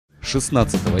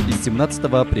16 и 17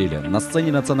 апреля на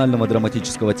сцене Национального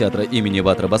драматического театра имени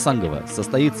Ватра Басангова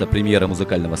состоится премьера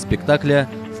музыкального спектакля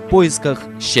 «В поисках,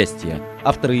 счастья».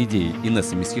 Авторы идеи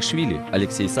Инесса Месхишвили,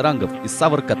 Алексей Сарангов и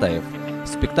Савр Катаев. В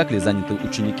спектакле заняты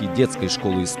ученики детской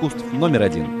школы искусств номер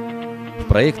 1. В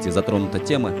проекте затронута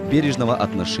тема бережного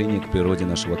отношения к природе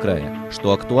нашего края,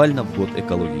 что актуально в год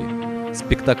экологии.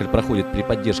 Спектакль проходит при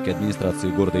поддержке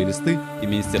администрации города Элисты и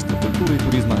Министерства культуры и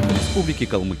туризма Республики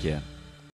Калмыкия.